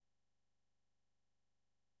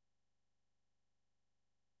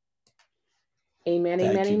Amen,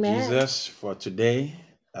 amen, Thank you, amen. Jesus, for today.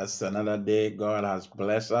 That's another day God has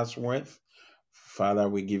blessed us with. Father,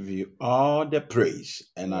 we give you all the praise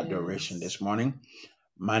and adoration Yes. this morning.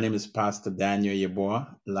 My name is Pastor Daniel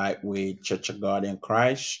Yeboah, Lightweight Church of God in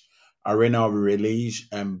Christ, Arena of Release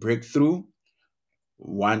and Breakthrough.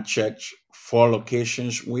 One church, four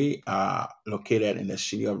locations. We are located in the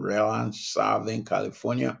city of Redlands, Southern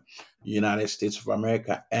California, United States of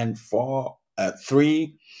America, and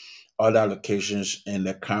three other locations in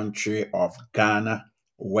the country of Ghana,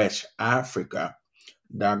 West Africa,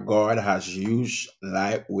 that God has used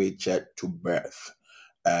Lightweight Church to birth.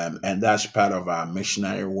 And that's part of our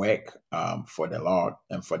missionary work for the Lord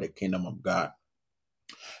and for the kingdom of God.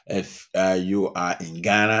 If you are in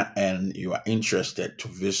Ghana and you are interested to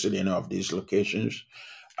visit any of these locations,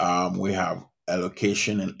 we have a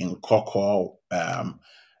location in Koko.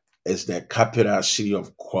 Is the capital city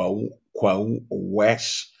of Kwawu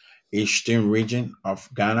West Eastern region of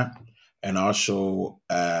Ghana, and also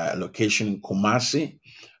a location in Kumasi,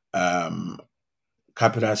 um,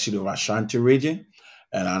 capital city of Ashanti region,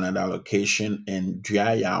 and another location in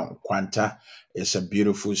Duaya, Kwanta. It's a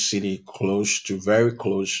beautiful city very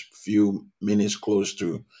close, few minutes close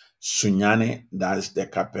to Sunyani. That's the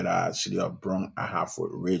capital city of Brong Ahafo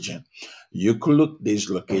region. You could look these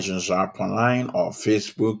locations up online or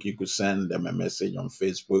Facebook. You could send them a message on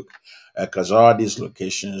Facebook because all these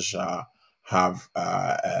locations have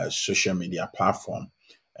a social media platform,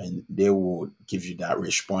 and they will give you that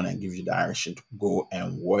response and give you direction to go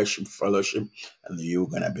and worship, fellowship, and you're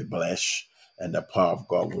gonna be blessed, and the power of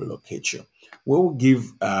God will locate you. We will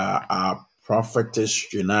give our prophetess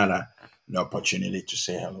Junada the opportunity to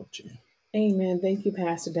say hello to you. Amen. Thank you,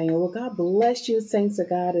 Pastor Daniel. Well, God bless you, saints of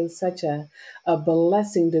God. It's such a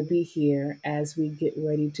blessing to be here as we get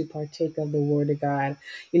ready to partake of the Word of God.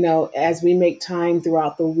 You know, as we make time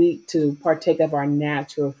throughout the week to partake of our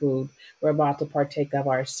natural food, we're about to partake of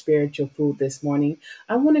our spiritual food this morning.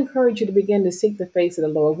 I want to encourage you to begin to seek the face of the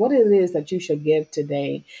Lord, what it is that you should give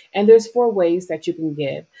today. And there's four ways that you can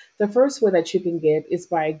give. The first way that you can give is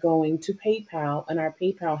by going to PayPal, and our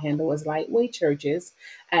PayPal handle is Lightweight Churches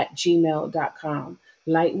at gmail.com.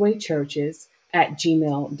 Lightweight Churches at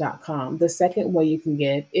gmail.com. The second way you can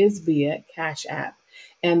give is via Cash App,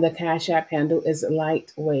 and the Cash App handle is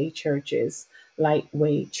Lightweight Churches.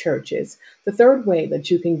 Lightweight Churches. The third way that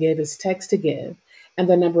you can give is text to give, and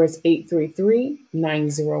the number is 833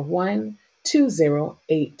 901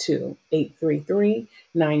 2082. 833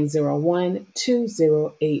 901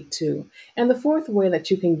 2082. And the fourth way that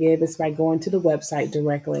you can give is by going to the website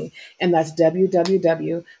directly, and that's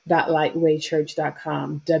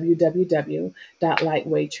www.lightweightchurch.com.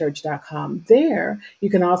 www.lightweightchurch.com. There, you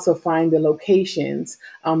can also find the locations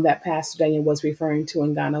that Pastor Daniel was referring to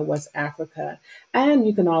in Ghana, West Africa. And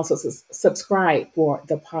you can also subscribe for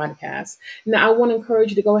the podcast. Now, I want to encourage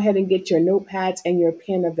you to go ahead and get your notepads and your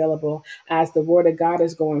pen available as the Word of God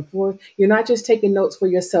is going forth. You're not just taking notes for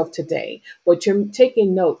yourself today, but you're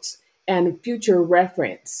taking notes and future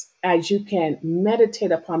reference as you can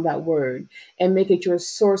meditate upon that word and make it your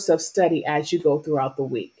source of study as you go throughout the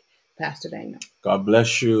week. Pastor Daniel. God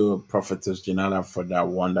bless you, prophetess Janada, for that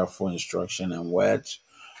wonderful instruction and words.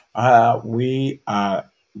 We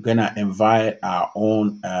are gonna invite our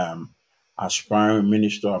own aspiring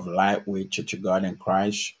minister of Lightweight Church of God in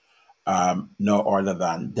Christ, no other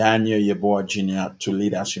than Daniel Yeboah Jr. to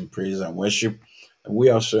lead us in praise and worship. We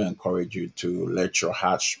also encourage you to let your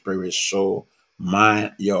heart, spirit, soul,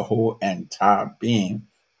 mind, your whole entire being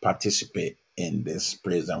participate in this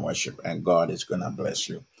praise and worship, and God is gonna bless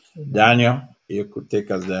you. Amen. Daniel, you could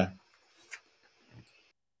take us there.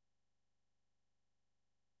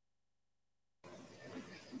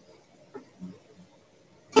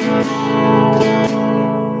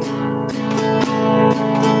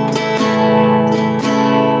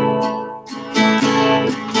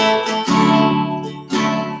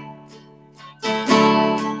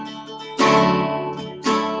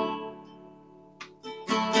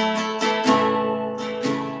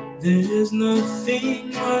 There's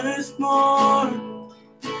nothing worth more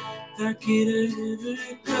that could ever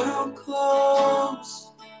come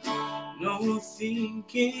close. Nothing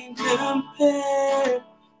can compare.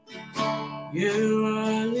 You're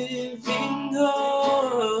our living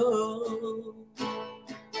hope.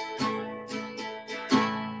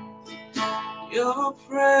 Your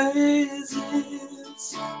presence,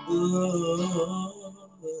 Lord.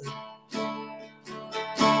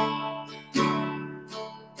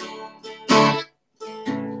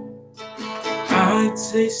 I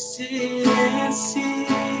tasted and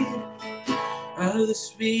seen of the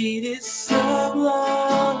sweetest of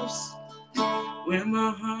loves. where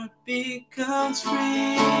my heart becomes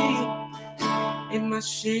free and my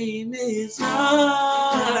shame is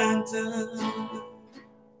undone.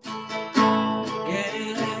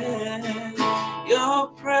 Yeah, your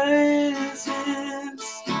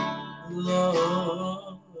presence,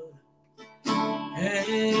 Lord.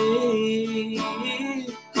 Hey,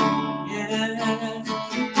 yeah,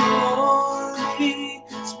 Holy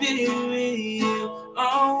Spirit, you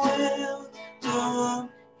are welcome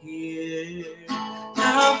here.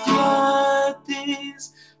 Now flood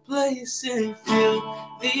this place and fill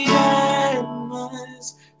the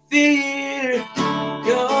atmosphere.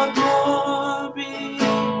 Your glory,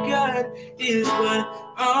 God, is what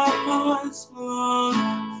our hearts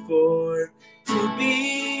long for, to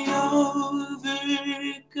be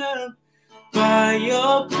overcome by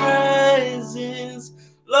your presence,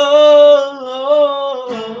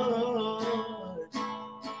 Lord.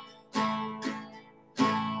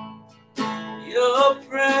 Your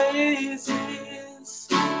presence,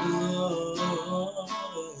 Lord.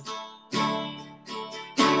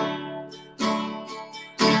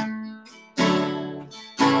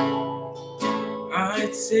 I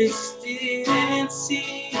tasted and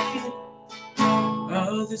seen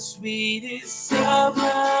of the sweetest of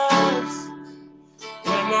loves,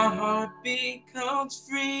 when my heart becomes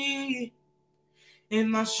free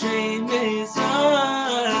and my shame is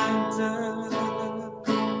undone.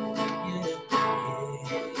 Yeah,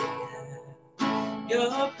 yeah.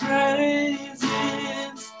 Your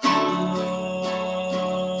presence, Lord.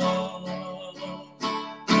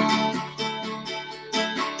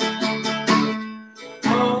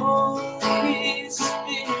 Holy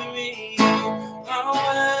Spirit, you are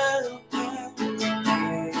welcome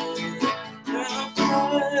here. Now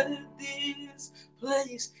flood this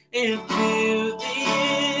place and fill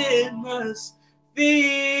the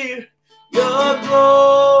atmosphere. Your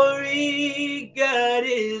glory, God,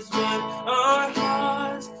 is what our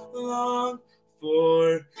hearts long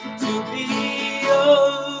for, to be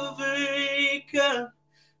overcome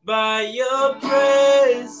by your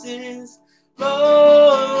presence, Lord.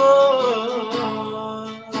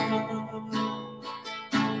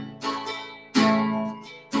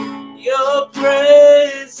 Your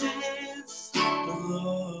presence,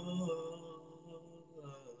 Lord.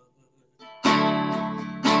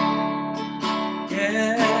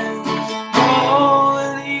 Yeah,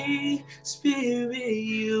 Holy Spirit,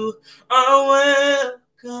 you are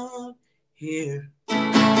welcome here.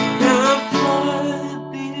 Come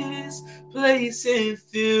flood this place and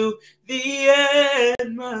fill the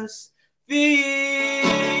atmosphere.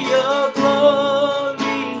 Your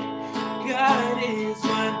glory, God, is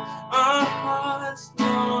what our hearts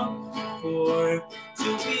long for,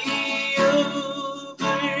 to be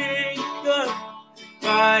overcome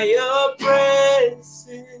by your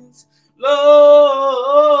presence, Lord.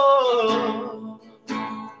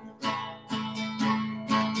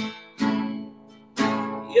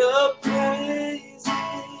 Your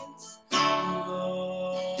presence,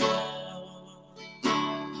 Lord.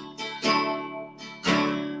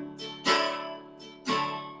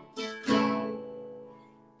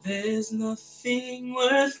 There's nothing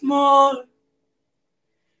worth more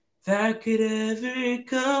that could ever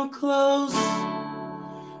come close.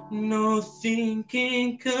 Nothing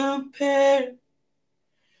can compare.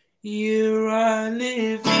 You're our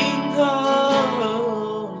living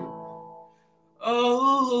hope.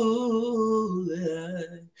 Oh,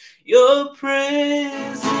 your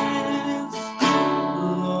presence,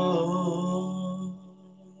 Lord.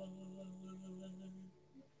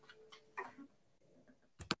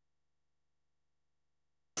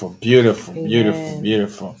 Beautiful, beautiful, Amen.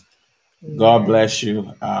 beautiful. God Amen. bless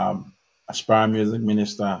you. Aspire Music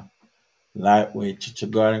Minister, Lightweight Church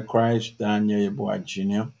of God in Christ, Daniel Yeboah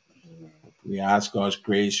Jr. We ask God's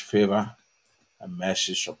grace, favor, and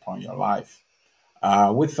message upon your life.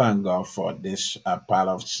 We thank God for this part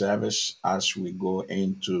of service. As we go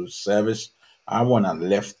into service, I want to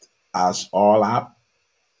lift us all up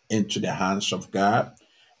into the hands of God.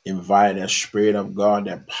 Invite the Spirit of God,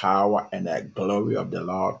 the power and the glory of the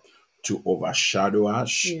Lord to overshadow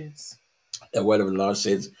us. Yes. The word of the Lord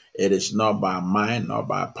says, it is not by mind nor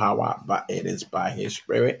by power, but it is by his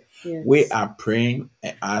spirit. We Yes. are praying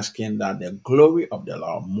and asking that the glory of the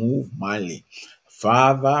Lord move mightily.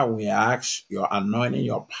 Father, we ask your anointing,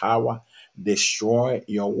 your power, destroy.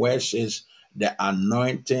 Your word says the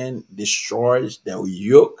anointing destroys the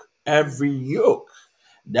yoke, every yoke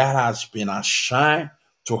that has been assigned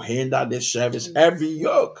to hinder this service, every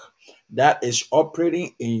yoke that is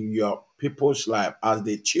operating in your people's life as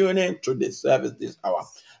they tune in to the service this hour.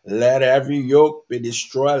 Let every yoke be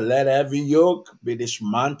destroyed. Let every yoke be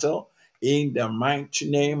dismantled in the mighty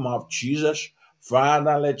name of Jesus.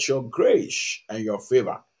 Father, let your grace and your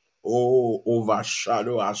favor,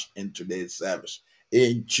 overshadow us in today's service.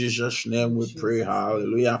 In Jesus' name In we pray. Jesus' name.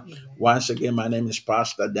 Hallelujah. Amen. Once again, my name is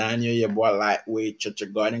Pastor Daniel, your boy Lightweight Church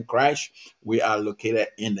of God in Christ. We are located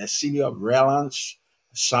in the city of Redlands,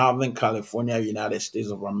 Southern California, United States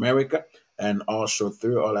of America, and also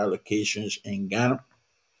through all our locations in Ghana.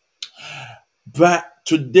 But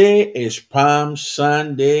today is Palm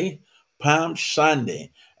Sunday, Palm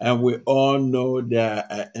Sunday, and we all know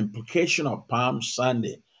the implication of Palm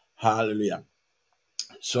Sunday. Hallelujah.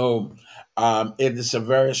 So it is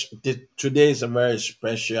a today is a very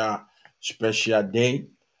special day,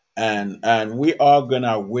 and we are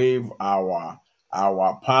gonna wave our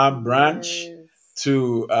palm branch Yes.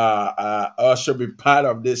 to also be part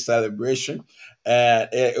of this celebration. And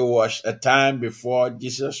it was a time before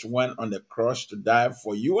Jesus went on the cross to die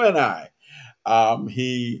for you and I.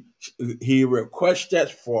 He requested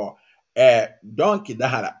for a donkey that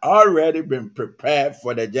had already been prepared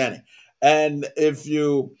for the journey. And if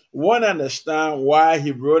you want to understand why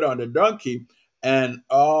he rode on the donkey, and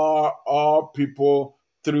all people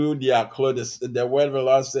threw their clothes, the word of the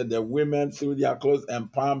Lord said the women threw their clothes,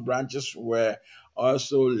 and palm branches were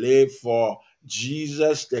also laid for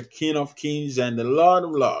Jesus, the King of Kings and the Lord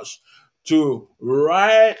of Lords, to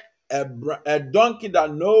ride a donkey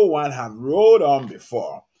that no one had rode on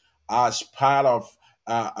before, as part of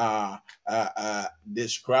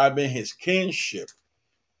describing his kingship.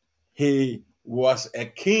 He was a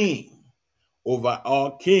king over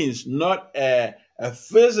all kings, not a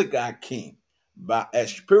physical king, but a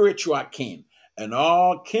spiritual king. And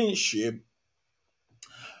all kingship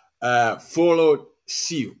followed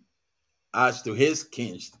suit as to his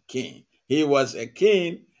king. He was a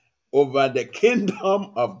king over the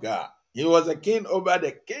kingdom of God. He was a king over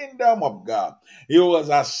the kingdom of God. He was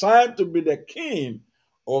assigned to be the king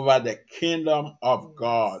over the kingdom of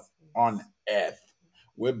God Yes. on earth.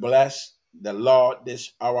 We bless the Lord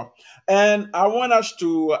this hour. And I want us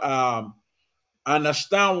to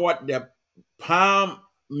understand what the palm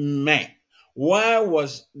meant. Why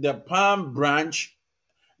was the palm branch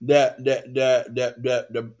the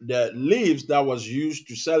leaves that was used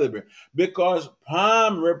to celebrate? Because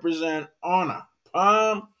palm represent honor.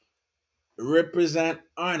 Palm represent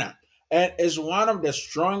honor, and is one of the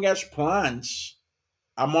strongest plants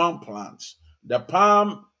among plants. The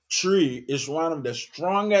palm tree is one of the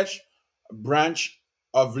strongest branch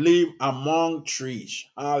of leaf among trees.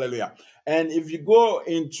 Hallelujah. And if you go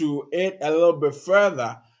into it a little bit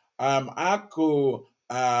further, I could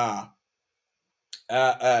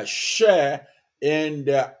share in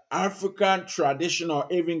the African tradition, or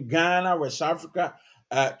even Ghana, West Africa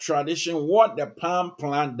tradition, what the palm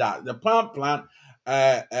plant does. The palm plant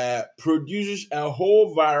produces a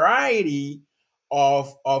whole variety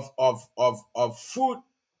of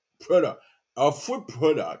product food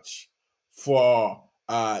products for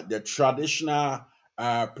the traditional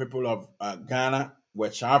people of Ghana,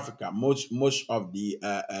 West Africa. Most of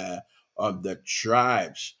the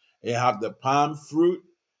tribes, they have the palm fruit.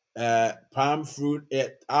 Palm fruit.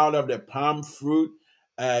 Out of the palm fruit,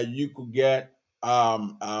 you could get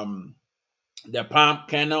the palm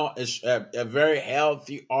kernel is a very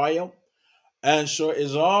healthy oil, and so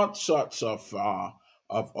it's all sorts of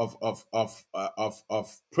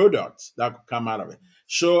products that could come out of it.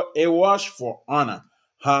 So it was for honor.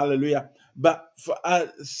 Hallelujah. But for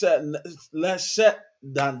let's set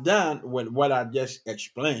that down with what I just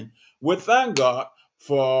explained. We thank God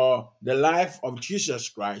for the life of Jesus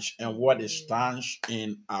Christ and what it stands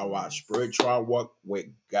in our Yes. spiritual walk with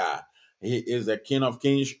God. He is the King of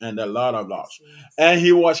Kings and the Lord of Lords. Yes. And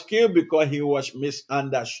he was killed because he was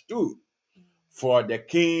misunderstood for the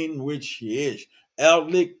king which he is.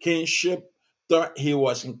 Earthly kingship thought he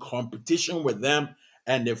was in competition with them,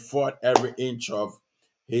 and they fought every inch of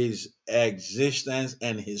his existence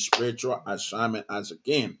and his spiritual assignment as a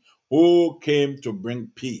king who came to bring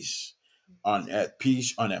peace on earth,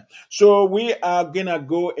 peace on earth. So we are gonna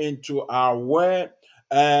go into our word,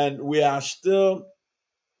 and we are still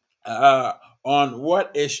uh, on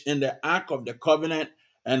what is in the Ark of the Covenant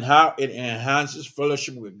and how it enhances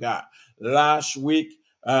fellowship with God. Last week,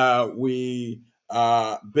 we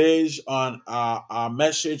based on our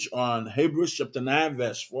message on Hebrews chapter 9,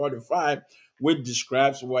 verse 45, which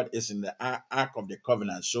describes what is in the Ark of the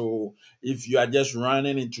Covenant. So if you are just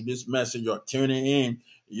running into this message or tuning in,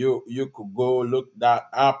 you could go look that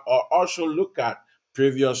up, or also look at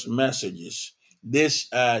previous messages. This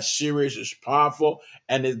series is powerful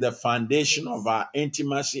and is the foundation of our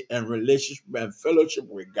intimacy and relationship and fellowship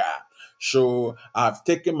with God. So I've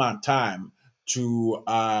taken my time to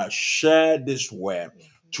share this word,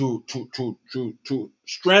 to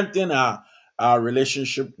strengthen our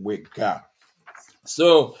relationship with God.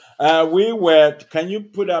 So we were. Can you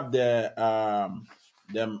put up the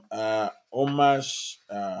Omar's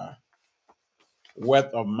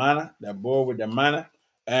worth of manna, the bowl with the manna,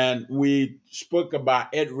 and we spoke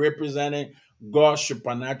about it representing God's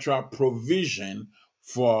supernatural provision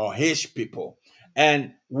for His people,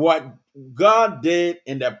 and what God did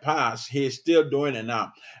in the past, He's still doing it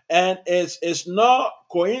now, and it's not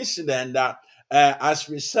coincident that as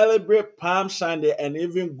we celebrate Palm Sunday and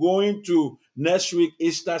even going to next week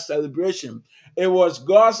Easter celebration, it was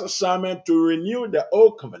God's assignment to renew the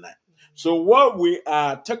old covenant. So what we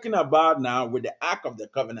are talking about now with the Ark of the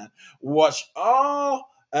Covenant was all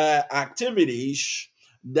activities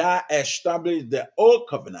that established the old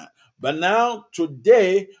covenant. But now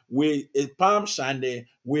today, we is Palm Sunday,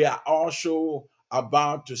 we are also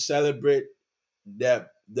about to celebrate the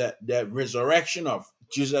resurrection of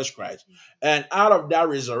Jesus Christ. And out of that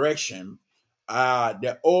resurrection,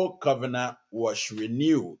 the old covenant was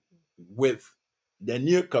renewed with the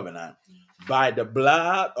new covenant by the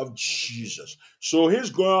blood of Jesus. So his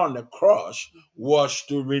going on the cross was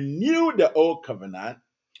to renew the old covenant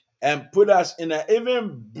and put us in an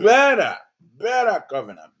even better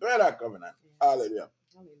covenant, better covenant. Hallelujah.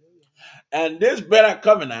 And this better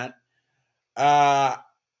covenant uh,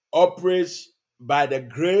 operates by the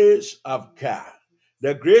grace of God.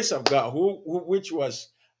 The grace of God, which was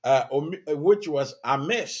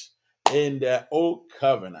amiss in the old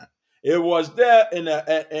covenant. It was there in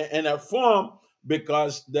a form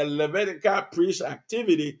because the Levitical priest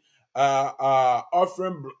activity,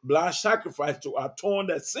 offering blood sacrifice to atone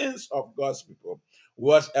the sins of God's people,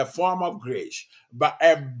 was a form of grace, but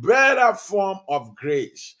a better form of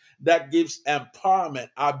grace that gives empowerment,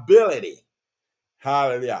 ability.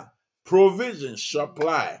 Hallelujah. Provision,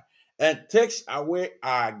 supply, and takes away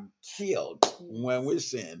our guilt when we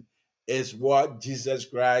sin is what Jesus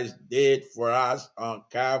Christ did for us on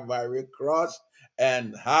Calvary cross.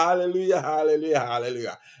 And hallelujah, hallelujah,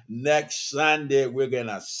 hallelujah. Next Sunday, we're going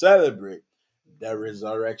to celebrate the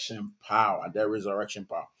resurrection power. The resurrection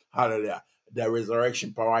power. Hallelujah. The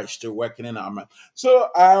resurrection power is still working in our mind. So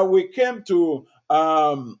we came to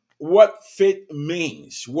what faith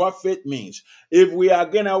means. What faith means. If we are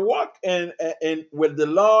gonna walk in with the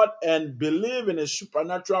Lord and believe in a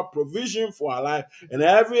supernatural provision for our life in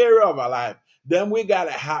every area of our life, then we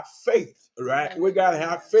gotta have faith. Right? We gotta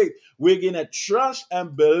have faith. We're gonna trust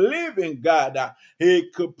and believe in God that He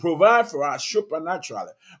could provide for us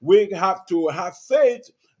supernaturally. We have to have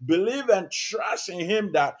faith, believe and trust in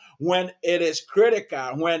Him that when it is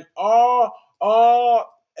critical, when all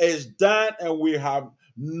is done and we have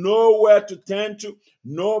nowhere to turn to,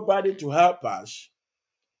 nobody to help us,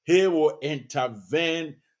 He will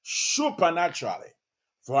intervene supernaturally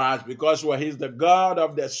for us because He's the God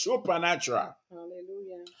of the supernatural.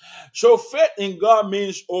 Hallelujah. So faith in God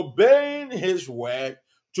means obeying His word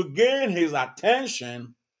to gain His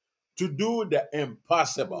attention to do the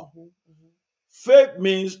impossible. Faith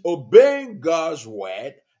means obeying God's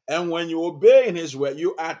word, and when you obey in His word,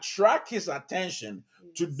 you attract His attention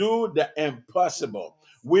to do the impossible.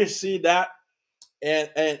 We see that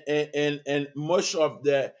and most of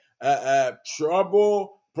the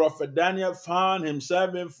trouble Prophet Daniel found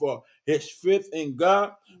himself in for his faith in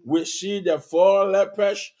God. We see the four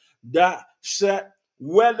lepers that said,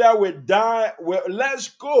 whether we die, let's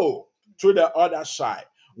go to the other side.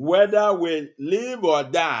 Whether we live or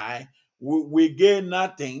die, we gain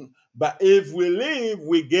nothing. But if we live,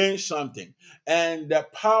 we gain something. And the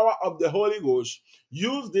power of the Holy Ghost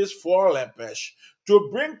used these four lepers to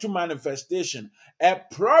bring to manifestation a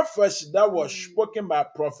prophecy that was spoken by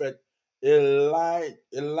Prophet Elijah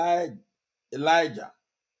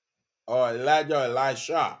or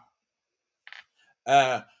Elisha,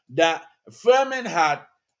 that famine had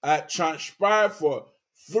transpired for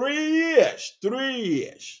 3 years. 3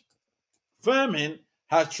 years. Famine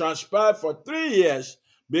has transpired for 3 years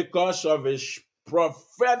because of his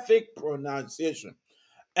prophetic pronunciation.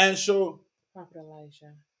 And so, Prophet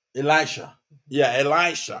Elijah. Elisha. Yeah,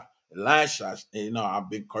 Elisha. Elisha, I've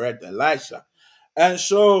been correct, Elisha. And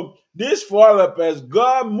so these four lepers,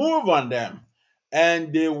 God moved on them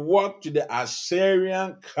and they walked to the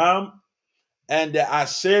Assyrian camp, and the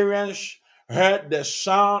Assyrians heard the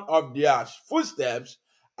sound of their footsteps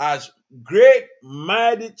as great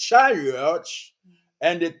mighty chariots,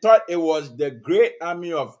 and they thought it was the great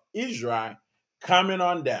army of Israel coming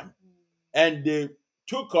on them. And they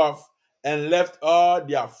took off and left all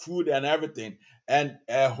their food and everything, and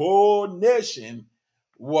a whole nation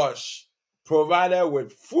was provided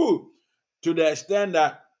with food. to the extent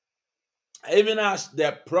that even as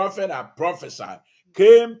the prophet had prophesied,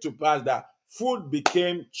 came to pass that food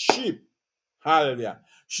became cheap. Hallelujah.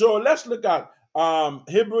 So let's look at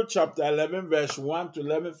Hebrew chapter 11, verse 1 to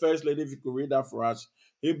 11. First lady, if you could read that for us.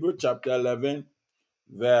 Hebrew chapter 11,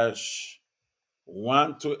 verse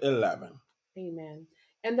 1 to 11. Amen.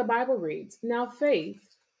 And the Bible reads, "Now faith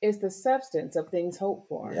is the substance of things hoped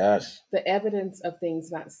for, Yes. the evidence of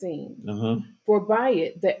things not seen. Mm-hmm. For by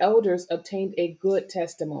it the elders obtained a good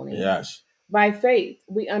testimony. Yes. By faith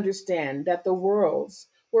we understand that the worlds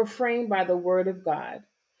were framed by the word of God,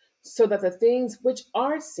 so that the things which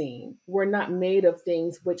are seen were not made of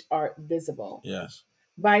things which are visible. Yes.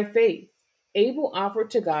 By faith Abel offered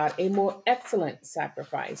to God a more excellent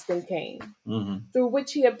sacrifice than Cain, Mm-hmm. through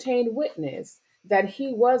which he obtained witness that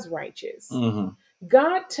he was righteous, Mm-hmm.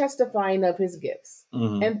 God testifying of his gifts,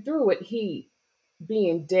 Mm-hmm. and through it he,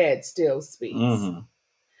 being dead, still speaks. Mm-hmm.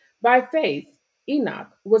 By faith, Enoch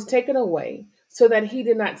was taken away so that he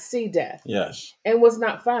did not see death, Yes. and was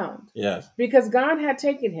not found, Yes. because God had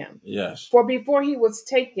taken him. Yes. For before he was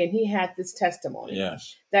taken, he had this testimony,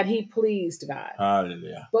 Yes. that he pleased God.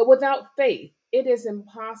 Hallelujah. But without faith, it is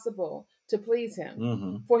impossible to please him.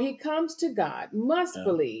 Mm-hmm. For he comes to God, must Yeah.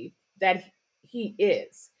 believe that he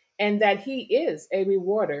is, and that he is a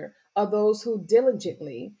rewarder of those who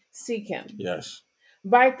diligently seek him. Yes.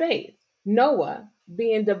 By faith, Noah,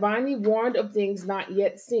 being divinely warned of things not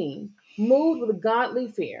yet seen, moved with godly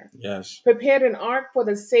fear, Yes. prepared an ark for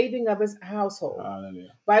the saving of his household,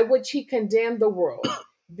 Hallelujah. by which he condemned the world,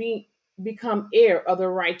 being become heir of the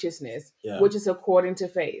righteousness Yeah. which is according to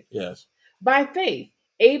faith. Yes. By faith,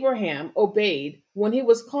 Abraham obeyed when he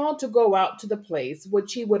was called to go out to the place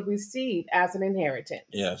which he would receive as an inheritance.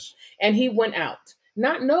 Yes. And he went out,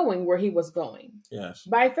 not knowing where he was going. Yes.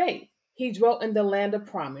 By faith, he dwelt in the land of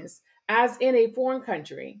promise, as in a foreign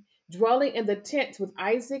country, dwelling in the tents with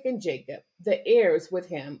Isaac and Jacob, the heirs with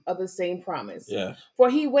him of the same promise. Yes. For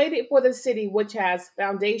he waited for the city which has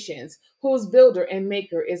foundations, whose builder and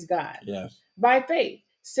maker is God. Yes. By faith,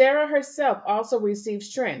 Sarah herself also received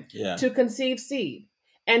strength Yeah. to conceive seed,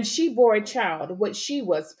 and she bore a child when she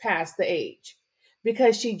was past the age,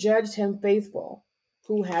 because she judged him faithful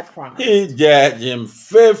who had He promised." judged him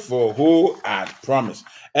faithful who had promised.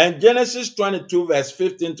 And Genesis 22, verse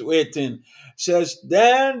 15 to 18 says,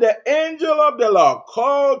 Then the angel of the Lord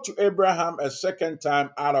called to Abraham a second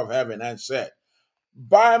time out of heaven and said,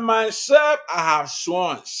 By myself I have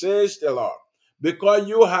sworn, says the Lord, because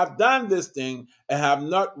you have done this thing and have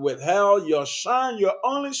not withheld your son, your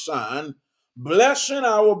only son. Blessing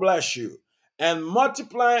I will bless you, and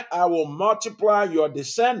multiplying I will multiply your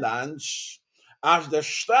descendants as the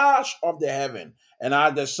stars of the heaven, and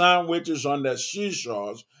as the sun which is on the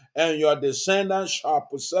seashores, and your descendants shall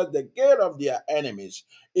possess the gate of their enemies.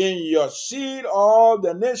 In your seed all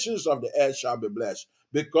the nations of the earth shall be blessed,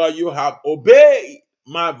 because you have obeyed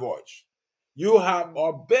my voice. You have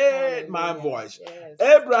obeyed my Hallelujah. voice. Yes.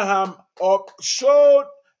 Abraham showed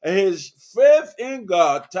his faith in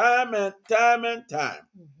God time and time and time,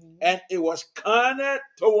 Mhm. and it was counted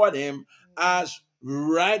toward him as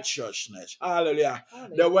righteousness. Hallelujah.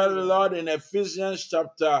 The word of the Hallelujah. Lord in Ephesians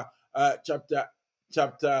chapter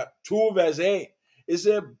 2, verse 8. It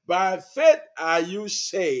said, By faith are you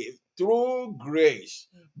saved through grace.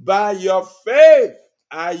 By your faith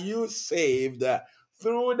are you saved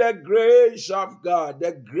through the grace of God.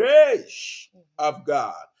 The grace of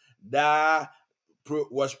God that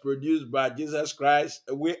was produced by Jesus Christ.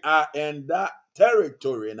 We are in that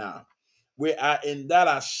territory now. We are in that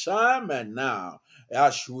assignment now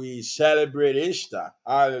as we celebrate Easter.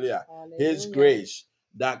 Hallelujah. His Hallelujah. grace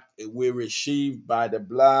that we receive by the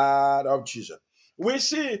blood of Jesus. We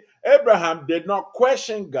see Abraham did not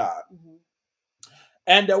question God. Mhm.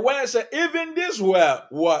 And the word said, even this well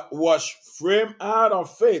was framed out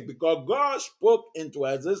of faith, because God spoke into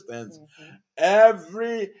existence Mhm.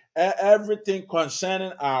 everything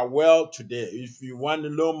concerning our world today. If you want to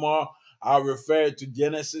know more, I'll refer you to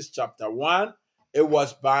Genesis chapter 1. It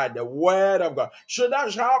was by the word of God. So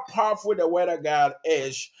that's how powerful the word of God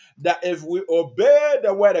is. That if we obey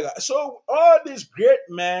the word of God, so all these great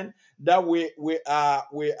men that we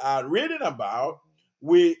are reading about,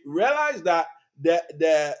 we realize that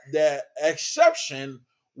the exception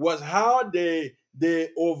was how they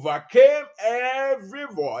overcame every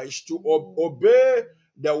voice to obey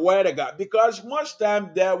the word of God, because most times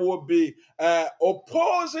there will be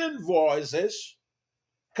opposing voices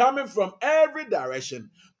coming from every direction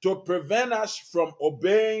to prevent us from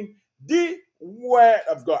obeying the word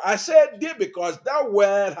of God. I said did because that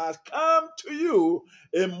word has come to you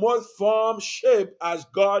in most form, shape as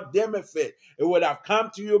God deemed fit. It would have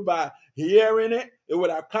come to you by hearing it. It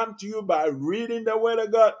would have come to you by reading the word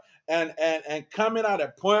of God and coming at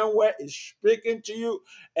a point where it's speaking to you.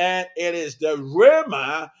 And it is the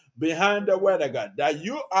rhema behind the word of God that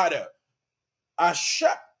you are the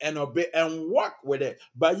accept and obey and walk with it.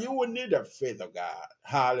 But you will need the faith of God.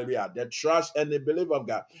 Hallelujah. The trust and the belief of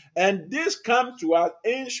God. And this comes to us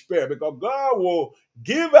in spirit because God will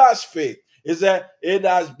give us faith. Is that it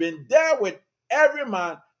has been there with every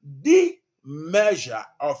man, the measure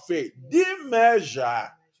of faith. The measure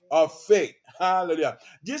of faith. Hallelujah.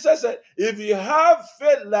 Jesus said, if you have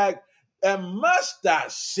faith like a mustard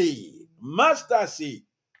seed,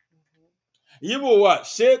 you will what?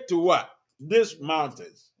 Say to what? These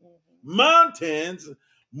mountains. Mountains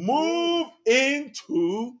move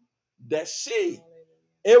into the sea.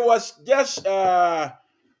 It was just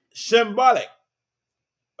symbolic,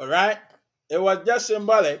 all right? It was just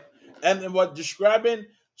symbolic, and it was describing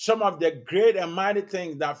some of the great and mighty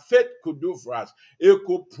things that faith could do for us. It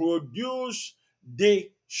could produce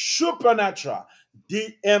the supernatural,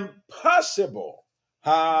 the impossible.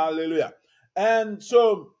 Hallelujah. And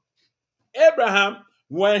so Abraham,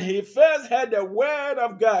 when he first heard the word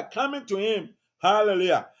of God coming to him,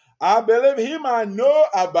 hallelujah, I believe he might know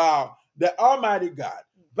about the Almighty God.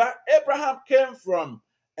 But Abraham came from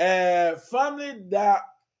a family that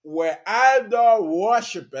were idol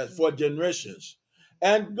worshippers for generations.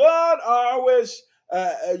 And God always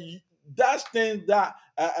does things that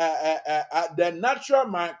the natural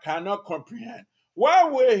mind cannot comprehend. Why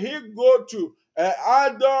will he go to an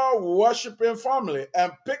idol worshiping family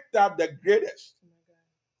and picked up the greatest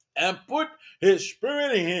and put his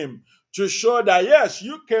spirit in him to show that yes,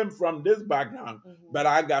 you came from this background, but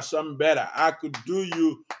I got something better. I could do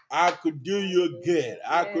you good. I could do you good.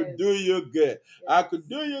 I could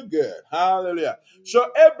do you good. Hallelujah.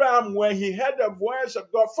 So Abraham, when he heard the voice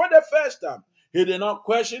of God for the first time, he did not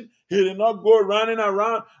question. He did not go running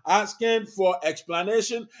around asking for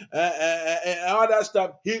explanation and all that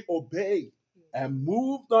stuff. He obeyed and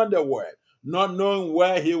moved on the word, not knowing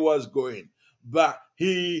where he was going. But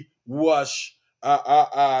he was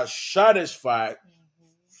satisfied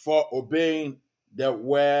for obeying the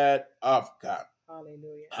word of God.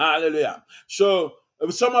 Hallelujah. Hallelujah. So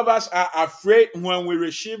some of us are afraid when we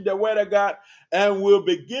receive the word of God and we'll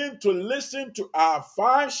begin to listen to our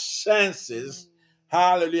five senses.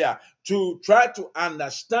 Hallelujah. To try to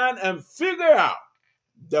understand and figure out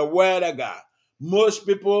the word of God. Most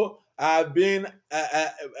people have been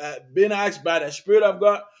asked by the Spirit of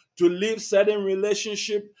God to leave certain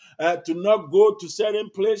relationship, to not go to certain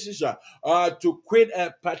places, to quit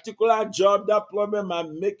a particular job that problem are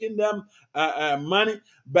making them money.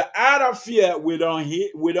 But out of fear, we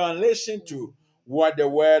don't listen to what the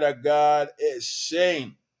Word of God is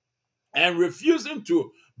saying, and refusing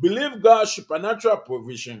to believe God's supernatural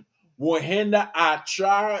provision will hinder our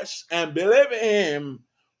trust and believe in Him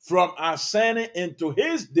from ascending into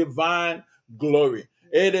His divine glory.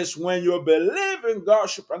 It is when you believe in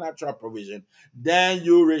God's supernatural provision, then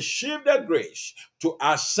you receive the grace to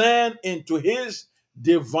ascend into His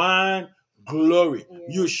divine glory.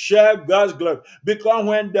 You share God's glory. Because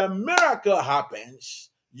when the miracle happens,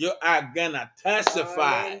 you are gonna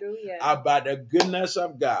testify about the goodness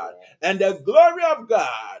of God, and the glory of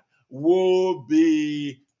God will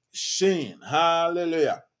be seen.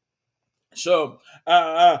 Hallelujah. So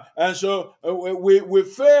we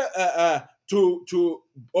fail to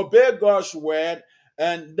obey God's word,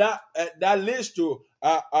 and that leads to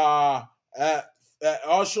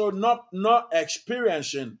also not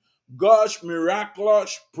experiencing God's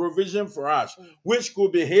miraculous provision for us, which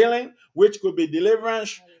could be healing, which could be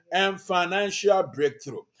deliverance, and financial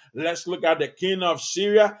breakthrough. Let's look at the king of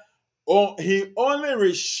Syria. Oh, he only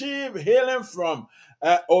received healing from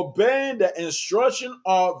obeying the instruction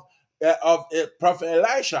of Prophet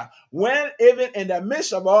Elisha, when even in the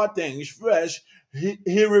midst of all things, first,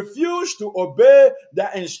 he refused to obey the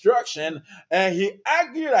instruction and he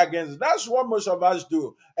argued against it. That's what most of us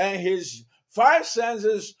do. And his five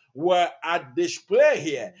senses were at display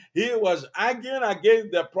here. He was arguing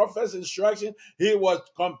against the prophet's instruction. He was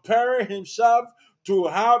comparing himself to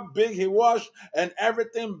how big he was and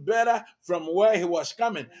everything better from where he was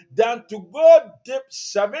coming, than to go dip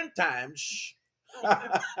 7 times.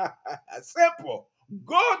 Simple.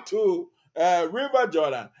 Go to River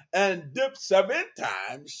Jordan and dip 7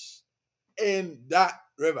 times in that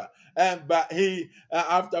river. And but he,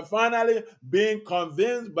 after finally being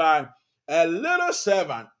convinced by a little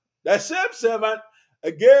servant, the same servant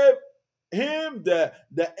gave him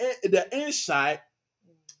the insight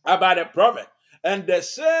about the prophet. And the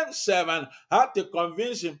same servant had to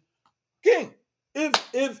convince him, King, if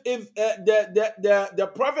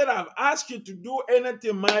the prophet have asked you to do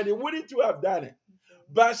anything mighty, wouldn't you have done it?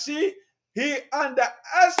 But see, he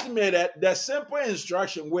underestimated the simple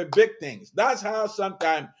instruction with big things. That's how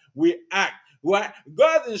sometimes we act. What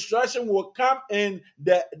God's instruction will come in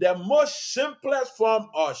the most simplest form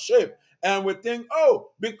or shape. And we think,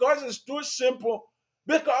 oh, because it's too simple,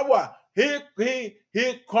 because what? He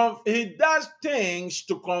does things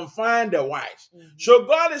to confine the wise. So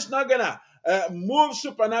God is not gonna move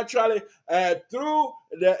supernaturally through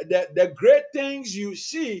the great things you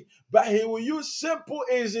see, but he will use simple,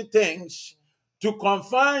 easy things to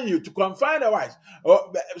confine you, to confine the wise,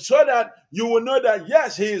 so that you will know that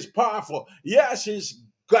yes, he is powerful. Yes, he's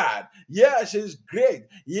God. Yes, he's great.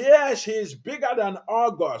 Yes, he is bigger than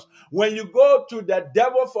all gods. When you go to the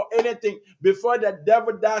devil for anything, before the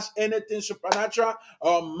devil does anything supernatural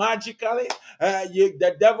or magically,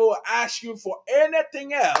 the devil will ask you for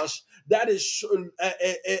anything else that is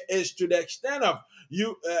to the extent of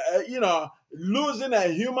you, losing a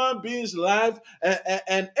human being's life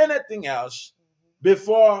and anything else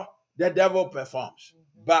before the devil performs.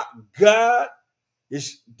 But God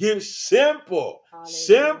gives simple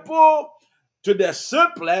to the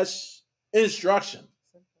simplest instruction.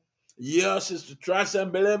 Yours is to trust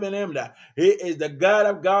and believe in him, that he is the God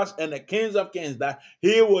of gods and the kings of kings, that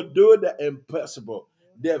he will do the impossible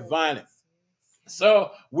divinely.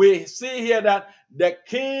 So we see here that the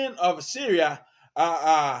king of Syria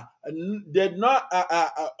did not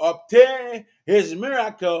obtain his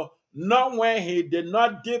miracle, not when he did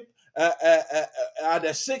not dip at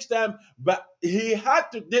the sixth time, but he had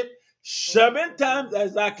to dip 7 times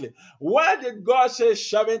exactly. Why did God say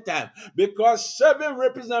 7 times? Because 7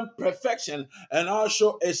 represents perfection, and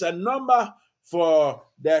also it's a number for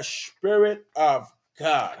the Spirit of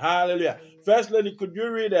God. Hallelujah. First lady, could you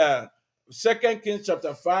read 2 Kings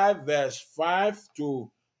chapter 5, verse 5 to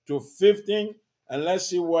 15, and let's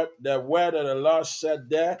see what the word of the Lord said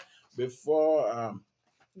there before.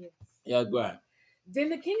 Yes. Yeah, go ahead. Then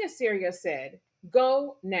the king of Syria said,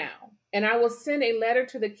 "Go now, and I will send a letter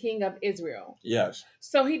to the king of Israel." Yes.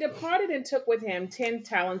 So he departed and took with him 10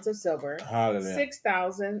 talents of silver, Hallelujah.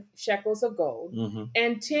 6,000 shekels of gold, Mm-hmm.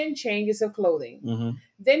 and 10 changes of clothing. Mm-hmm.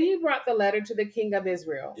 Then he brought the letter to the king of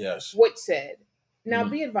Israel, Yes. which said, "Now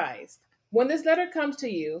Mhm. be advised, when this letter comes to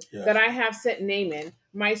you, Yes. that I have sent Naaman,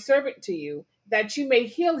 my servant, to you, that you may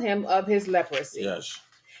heal him of his leprosy." Yes.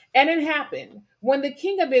 And it happened, when the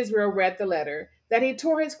king of Israel read the letter, that he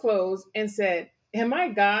tore his clothes and said, "Am I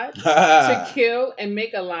God to kill and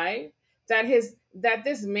make alive? That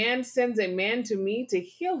this man sends a man to me to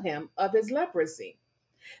heal him of his leprosy.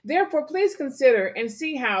 Therefore, please consider and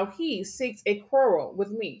see how he seeks a quarrel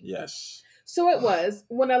with me." Yes. So it was,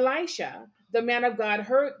 when Elisha, the man of God,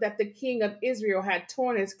 heard that the king of Israel had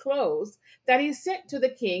torn his clothes, that he sent to the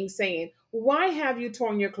king, saying, "Why have you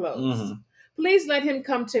torn your clothes? Mm-hmm. Please let him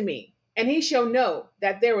come to me, and he shall know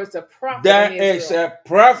that there is a prophet There in Israel." is a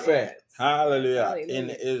prophet. Yes. Hallelujah. Yes, In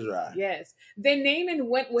hallelujah. Israel. Yes. Then Naaman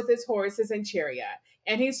went with his horses and chariot,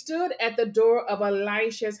 and he stood at the door of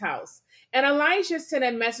Elisha's house. And Elisha sent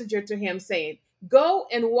a messenger to him, saying, "Go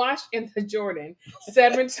and wash in the Jordan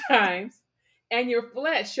 7 times, and your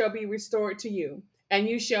flesh shall be restored to you, and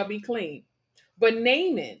you shall be clean." But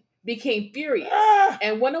Naaman became furious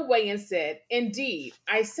and went away and said, "Indeed,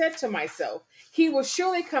 I said to myself, he will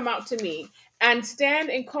surely come out to me and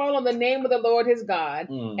stand and call on the name of the Lord his God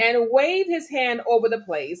and wave his hand over the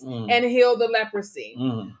place and heal the leprosy.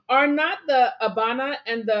 Are not the Abana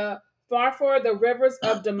and the Pharpar, the rivers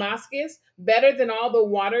of Damascus, better than all the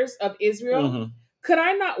waters of Israel? Could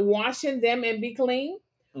I not wash in them and be clean?"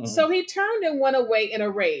 So he turned and went away in a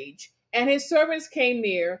rage. And his servants came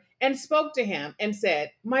near and spoke to him and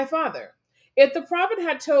said, "My father, if the prophet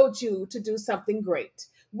had told you to do something great,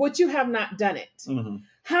 would you have not done it?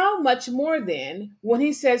 How much more then when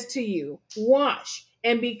he says to you, 'Wash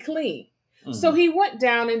and be clean'?" So he went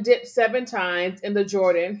down and dipped 7 times in the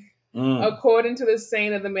Jordan, according to the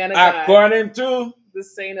saying of the man of God. According to The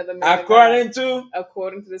saying of the man according of God. to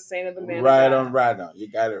According to the saying of the man right of God. on, right on.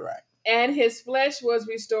 You got it right. And his flesh was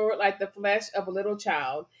restored like the flesh of a little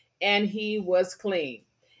child, and he was clean.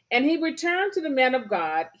 And he returned to the man of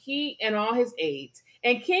God, he and all his aides,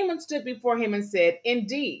 and came and stood before him and said,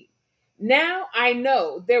 "Indeed, now I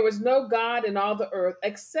know there is no God in all the earth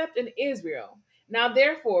except in Israel. Now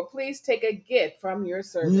therefore, please take a gift from your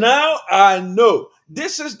servant." Now I know.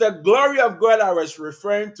 This is the glory of God I was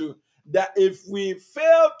referring to. That if we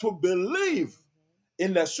fail to believe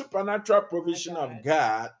in the supernatural provision of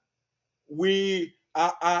God, we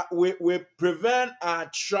prevent our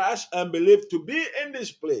trust and belief to be in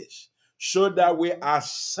this place so that we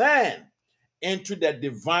ascend into the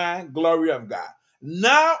divine glory of God.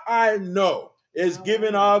 Now I know it's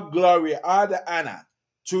giving all glory, all the honor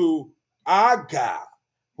to our God,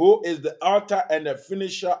 who is the author and the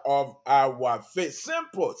finisher of our faith.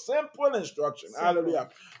 Simple instruction. Simple. Hallelujah.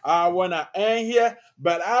 I want to end here,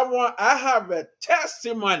 but I have a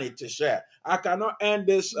testimony to share. I cannot end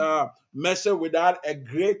this message without a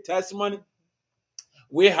great testimony.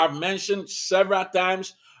 We have mentioned several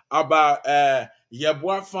times about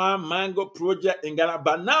Yabua Farm Mango Project in Ghana,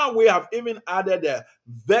 but now we have even added a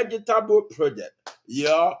vegetable project.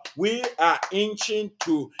 Yeah, we are inching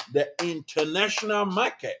to the international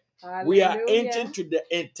market. We are inching to the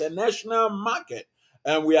international market,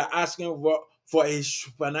 and we are asking for a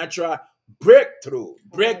supernatural breakthrough.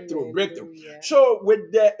 So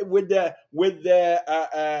with the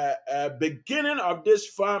beginning of this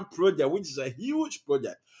farm project, which is a huge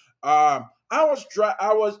project, I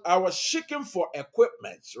was seeking for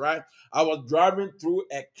equipment, right? I was driving through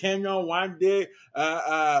a canyon one day.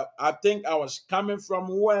 I think I was coming from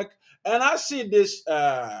work, and I see this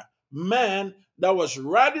man that was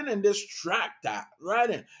riding in this tractor,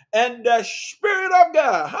 riding, and the Spirit of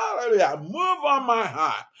God, hallelujah, move on my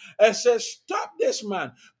heart and said, "Stop this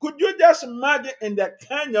man." Could you just imagine in the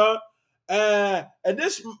canyon? And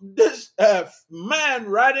this man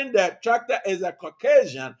riding the tractor is a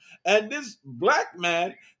Caucasian, and this black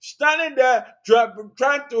man standing there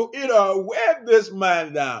trying to wave this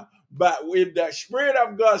man down. But if the Spirit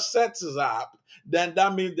of God sets us up, then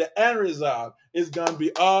that means the end result is going to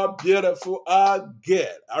be all beautiful, all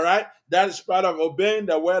good. All right? That is part of obeying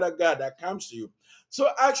the word of God that comes to you. So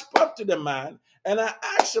I spoke to the man and I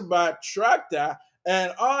asked about tractor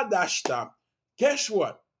and all that stuff. Guess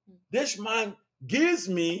what? This man gives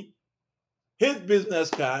me his business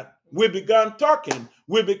card. We began talking.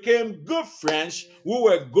 We became good friends. We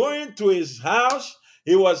were going to his house.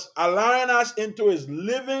 He was allowing us into his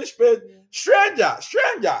living space. Stranger.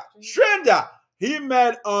 He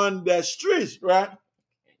met on the streets, right?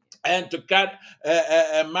 And to cut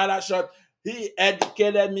a matter short, he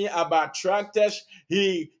educated me about tractors.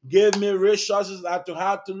 He gave me resources as to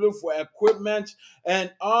how to look for equipment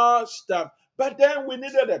and all stuff. But then we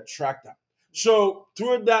needed a tractor. So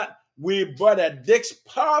through that, we bought a Dix,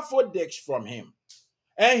 powerful Dix from him.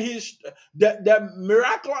 And the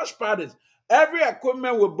miraculous part is every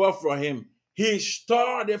equipment we bought from him, he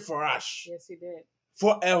stored it for us. Yes, he did.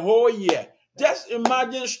 For a whole year. Just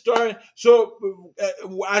imagine storing. So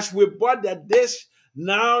as we bought the disc,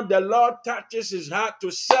 now the Lord touches his heart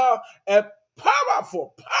to sell a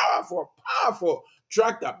powerful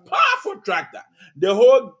tractor. Powerful tractor.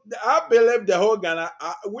 I believe the whole Ghana,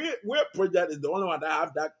 we project is the only one that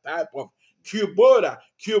have that type of Kubota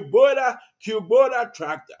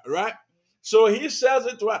tractor, right? So he sells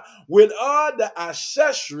it to us with all the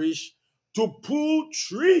accessories to pull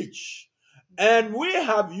trees. And we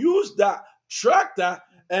have used that tractor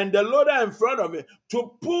and the loader in front of it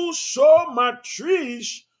to pull so much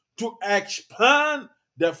trees to expand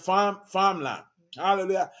the farmland.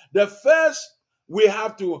 Hallelujah. The first, we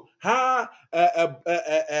have to have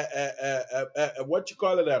what you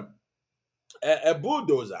call it, a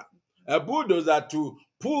bulldozer to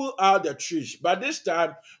pull out the trees. But this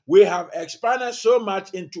time, we have expanded so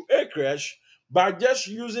much into acreage by just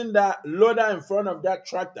using that loader in front of that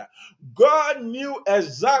tractor. God knew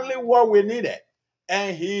exactly what we needed,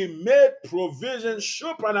 and He made provision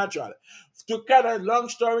supernaturally. To cut a long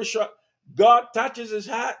story short, God touches His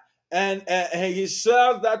heart, and He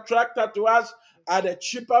sells that tractor to us at a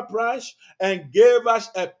cheaper price and gave us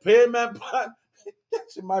a payment plan.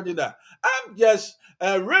 Just imagine that. I'm just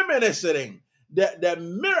reminiscing the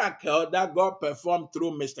miracle that God performed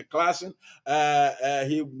through Mr. Classen.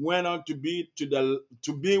 He went on to be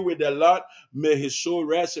with the Lord. May his soul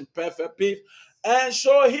rest in perfect peace. And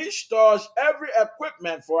so he stores every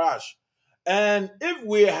equipment for us. And if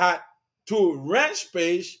we had to rent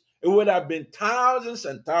space, it would have been thousands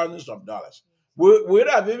and thousands of dollars. We would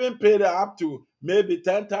have even paid up to maybe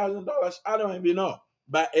 $10,000. I don't even know.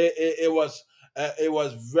 But it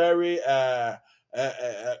was very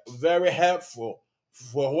helpful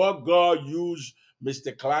for what God used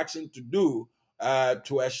Mr. Clarkson to do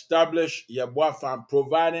to establish Yabua Farm,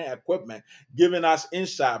 providing equipment, giving us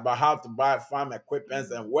insight about how to buy farm equipment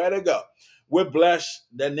and where to go. We bless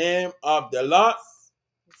the name of the Lord.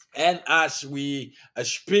 And as we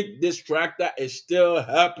speak, this tractor is still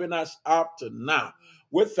helping us up to now.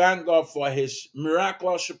 We thank God for his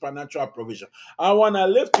miraculous supernatural provision. I want to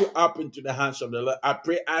lift you up into the hands of the Lord. I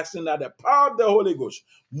pray, asking that the power of the Holy Ghost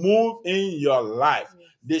move in your life,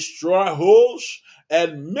 destroy holes,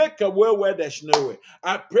 and make a way where there's no way.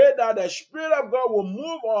 I pray that the Spirit of God will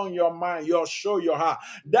move on your mind, your soul, your heart,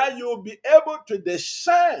 that you will be able to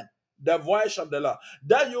discern the voice of the Lord,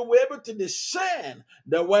 that you'll be able to discern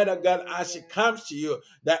the word of God as it comes to you,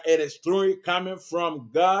 that it is truly coming from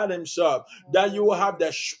God himself, that you will have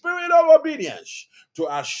the spirit of obedience to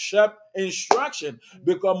accept instruction,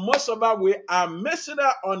 because most of us, we are missing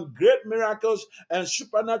out on great miracles and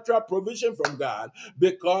supernatural provision from God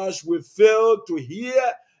because we fail to hear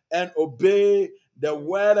and obey the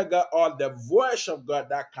word of God or the voice of God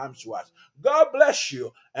that comes to us. God bless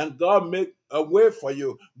you, and God make a way for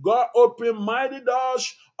you. God open mighty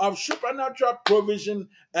doors of supernatural provision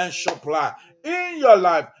and supply in your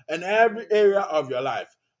life and every area of your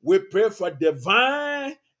life. We pray for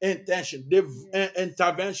divine intention,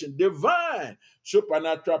 intervention, divine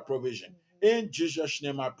supernatural provision. In Jesus'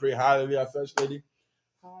 name I pray. Hallelujah. First Lady.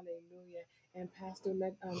 Hallelujah. And Pastor,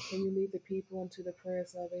 can you lead the people into the prayer of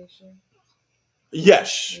salvation?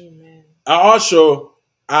 Yes. Amen. I also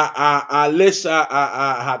I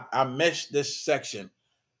missed this section.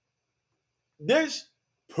 This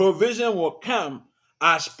provision will come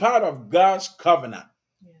as part of God's covenant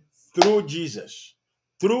through Jesus.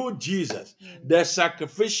 Through Jesus, the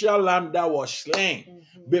sacrificial lamb that was slain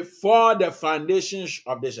before the foundations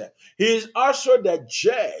of this earth. He is also the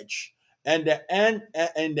judge and the end.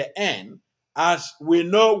 In the end, as we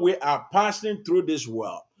know, we are passing through this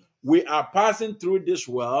world. We are passing through this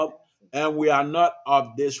world, and we are not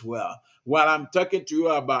of this world. While I'm talking to you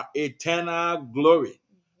about eternal glory.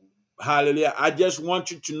 Hallelujah. I just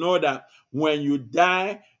want you to know that when you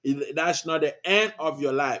die, that's not the end of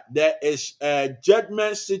your life. There is a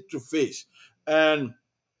judgment seat to face. And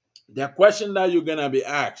the question that you're going to be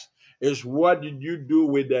asked is, what did you do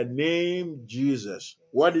with the name Jesus?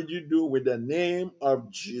 What did you do with the name of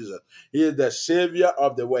Jesus? He is the Savior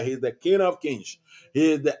of the world. He is the King of Kings.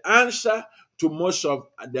 He is the answer to most of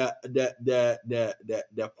the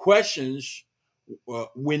questions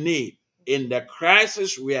we need in the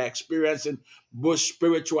crisis we are experiencing, both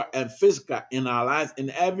spiritual and physical, in our lives,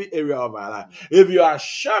 in every area of our life. If you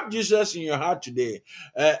accept Jesus in your heart today,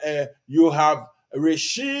 you have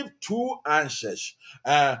received two answers.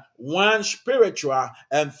 One spiritual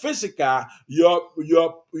and physical.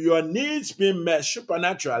 Your needs being met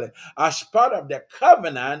supernaturally as part of the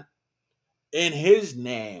covenant in his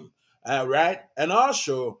name. Right? And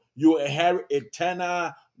also you inherit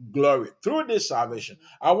eternal glory through this salvation.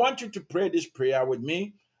 I want you to pray this prayer with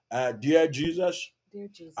me. Dear Jesus, Dear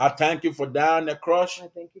Jesus, I thank you for dying on the cross I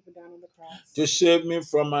thank you for dying on the cross to save me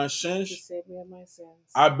from my to sins. save me of my sins.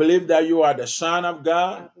 I believe that you are the Son of I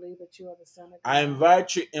God. believe that you are the Son of God. I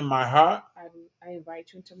invite you in my heart I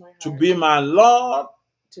invite you into my heart to be my Lord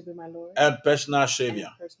to be my Lord and personal Savior.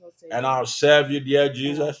 and personal Savior. And I'll serve you, dear And I'll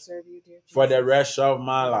Jesus, serve you, dear Jesus, for the rest of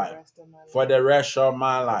my for the life. rest of my For life. the rest of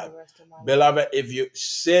my For life. the rest of my life. Beloved, if you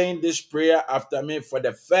saying this prayer after me for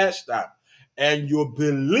the first time and you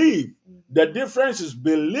believe, the difference is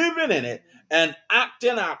believing in it and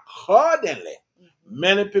acting accordingly.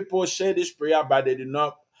 Many people say this prayer, but they do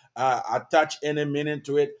not attach any meaning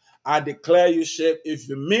to it. I declare you saved if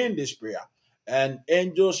you mean this prayer. And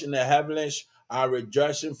angels in the heavens are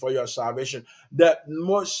rejoicing for your salvation. The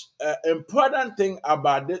most important thing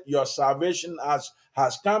about your salvation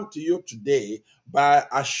has come to you today by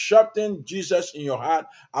accepting Jesus in your heart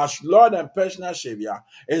as Lord and personal Savior,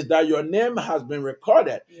 is that your name has been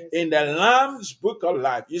recorded in the Lamb's Book of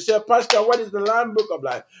Life. You say, Pastor, what is the Lamb's Book of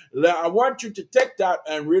Life? I want you to take that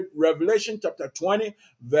and read Revelation chapter 20,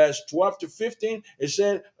 verse 12 to 15. It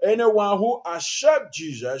said, anyone who accepts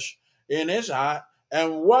Jesus in his heart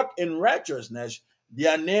and walk in righteousness,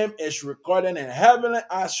 their name is recorded in heaven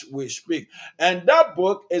as we speak. And that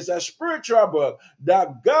book is a spiritual book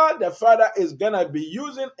that God the Father is going to be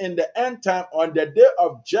using in the end time on the day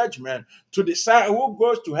of judgment to decide who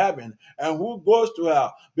goes to heaven and who goes to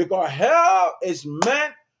hell. Because hell is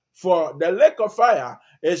meant for the lake of fire,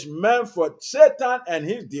 is meant for Satan and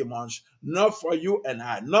his demons, not for you and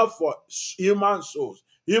I, not for human souls.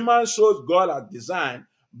 Human souls God has designed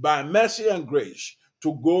by mercy and grace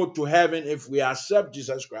to go to heaven if we accept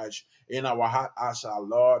Jesus Christ in our heart as our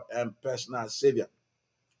Lord and personal Savior.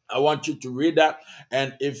 I want you to read that.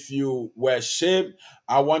 And if you were saved,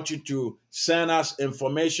 I want you to send us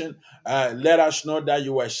information. Let us know that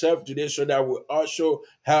you were saved today so that we also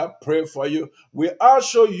help pray for you. We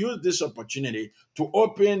also use this opportunity to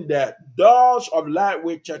open the doors of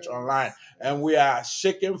Lightweight Church Online. And we are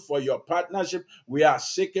seeking for your partnership. We are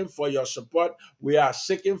seeking for your support. We are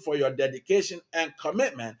seeking for your dedication and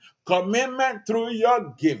commitment. Commitment through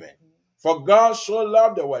your giving. For God so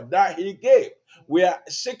loved the world that he gave. We are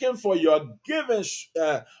seeking for your giving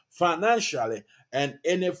financially and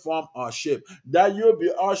any form or shape, that you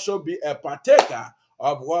be also be a partaker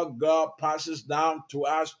of what God passes down to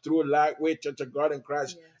us through Lightweight Church of God in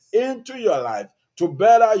Christ into your life to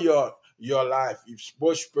better your life,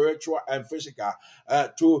 both spiritual and physical,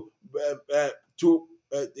 to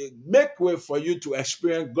make way for you to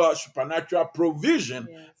experience God's supernatural provision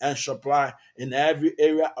and supply in every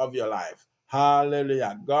area of your life.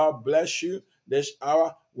 Hallelujah. God bless you. This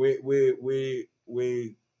hour, we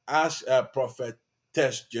ask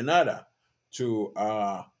Prophetess Janada to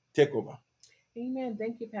take over. Amen.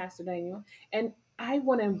 Thank you, Pastor Daniel. And I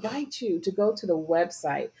want to invite you to go to the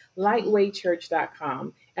website,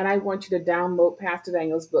 lightweightchurch.com, and I want you to download Pastor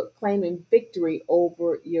Daniel's book, Claiming Victory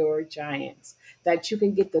Over Your Giants, that you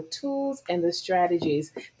can get the tools and the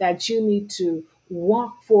strategies that you need to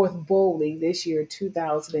walk forth boldly this year,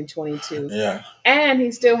 2022. Yeah. And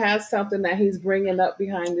he still has something that he's bringing up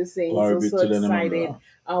behind the scenes. Glory be So to the name of the excited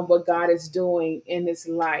what God is doing in his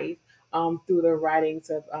life. Through the writings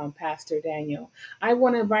of Pastor Daniel. I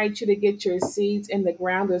want to invite you to get your seeds in the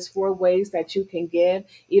ground. There's 4 ways that you can give,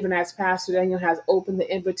 even as Pastor Daniel has opened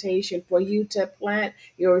the invitation for you to plant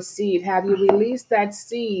your seed. Have you released that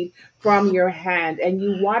seed from your hand and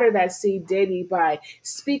you water that seed daily by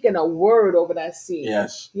speaking a word over that seed?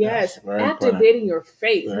 Yes. Very Activating your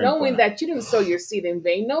faith, Very knowing important. that you didn't sow your seed in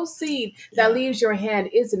vain. No seed that Yeah. leaves your hand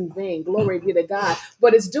is in vain. Glory be to God.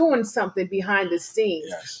 But it's doing something behind the scenes.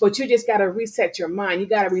 Yes. But you just got to reset your mind. You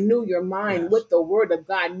got to renew your mind Yes. with the word of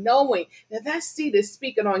God, knowing that that seed is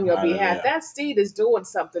speaking on your behalf. Hallelujah. That seed is doing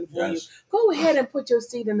something for you. Yes. Go ahead and put your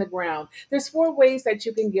seed in the ground. There's 4 ways that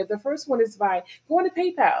you can give. The first one is by going to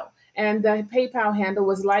PayPal. And the PayPal handle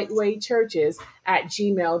was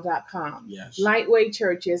lightweightchurches@gmail.com. Yes.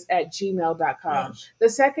 Lightweightchurches@gmail.com. Yes. The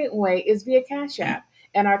second way is via Cash App.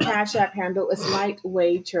 And our Cash App handle is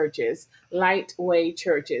Lightweight Churches. Lightweight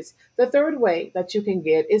Churches. The third way that you can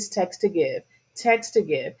give is text to give. Text to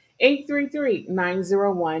give.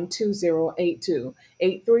 833-901-2082.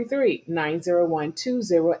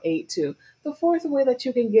 833-901-2082. The fourth way that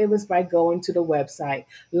you can give is by going to the website,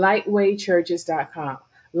 lightweightchurches.com.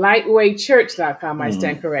 Lightweightchurch.com, I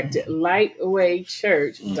stand corrected.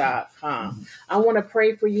 Lightweightchurch.com. I want to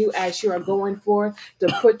pray for you as you are going forth to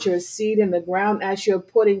put your seed in the ground. As you're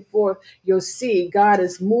putting forth your seed, God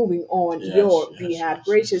is moving on your behalf.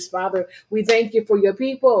 Gracious Father, we thank you for your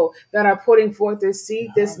people that are putting forth their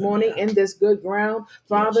seed this morning in this good ground.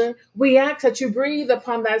 Father, we ask that you breathe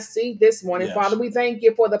upon that seed this morning. Father, we thank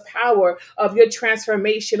you for the power of your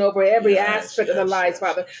transformation over every aspect of their lives,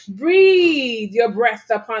 Father. Breathe your breath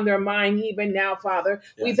upon their mind even now, Father.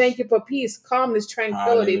 We thank you for peace, calmness,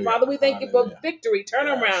 tranquility. Hallelujah. Father, we thank you for victory,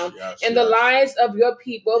 turnaround in the Yes. lives of your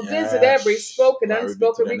people. Visit every spoken, Glory be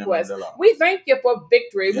unspoken to the name of request. the Lord. We thank you for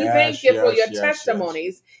victory. We thank you for your Yes.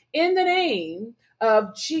 testimonies. In the name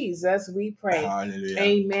of Jesus, we pray. Hallelujah.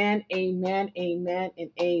 Amen, amen, amen,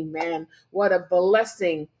 and amen. What a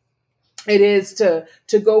blessing it is to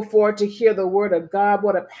go forward to hear the word of God.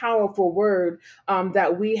 What a powerful word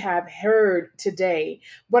that we have heard today.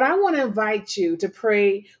 But I want to invite you to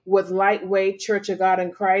pray with Lightweight Church of God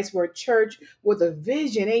in Christ. We're a church with a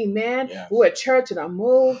vision. Amen. Yes. We're a church in a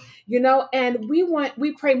move, and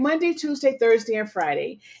we pray Monday, Tuesday, Thursday, and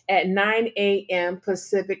Friday at 9 a.m.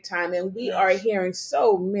 Pacific time. And we are hearing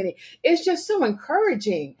so many. It's just so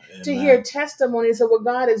encouraging to hear testimonies of what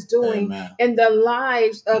God is doing in the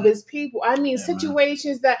lives of his people. I mean,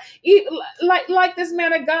 situations that, like this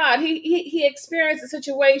man of God, he experienced a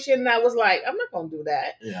situation that was like, I'm not going to do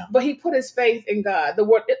that. But he put his faith in God. The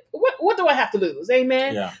word, what do I have to lose?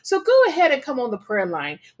 Amen. So go ahead and come on the prayer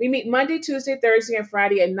line. We meet Monday, Tuesday, Thursday, and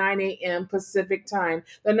Friday at 9 a.m. Pacific time.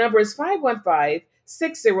 The number is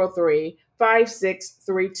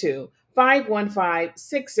 515-603-5632.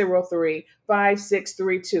 515-603-5632.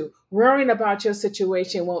 5632. Worrying about your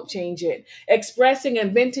situation won't change it. Expressing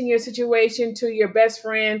and venting your situation to your best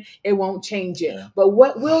friend, it won't change it. Yeah. But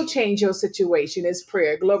what will change your situation is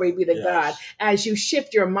prayer. Glory be to God. Yes. As you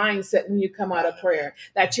shift your mindset when you come out of prayer,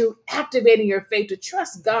 that you're activating your faith to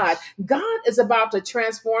trust God. God is about to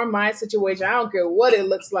transform my situation. I don't care what it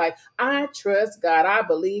looks like. I trust God. I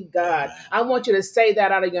believe God. Amen. I want you to say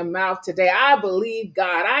that out of your mouth today. I believe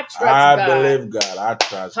God. I trust I God. believe God. I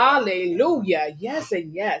trust God. Hallelujah. Yes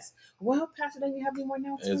and yes. Well, Pastor, do you have any more It's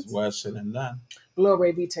announcements? well said and done.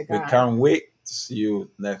 Glory be to We God. can't wait to see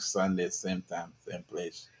you next Sunday, same time, same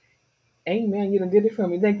place. Amen. You done did it for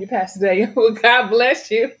me. Thank you, Pastor Daniel. Well, God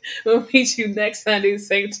bless you. We'll meet you next Sunday,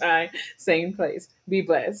 same time, same place. Be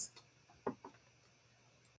blessed.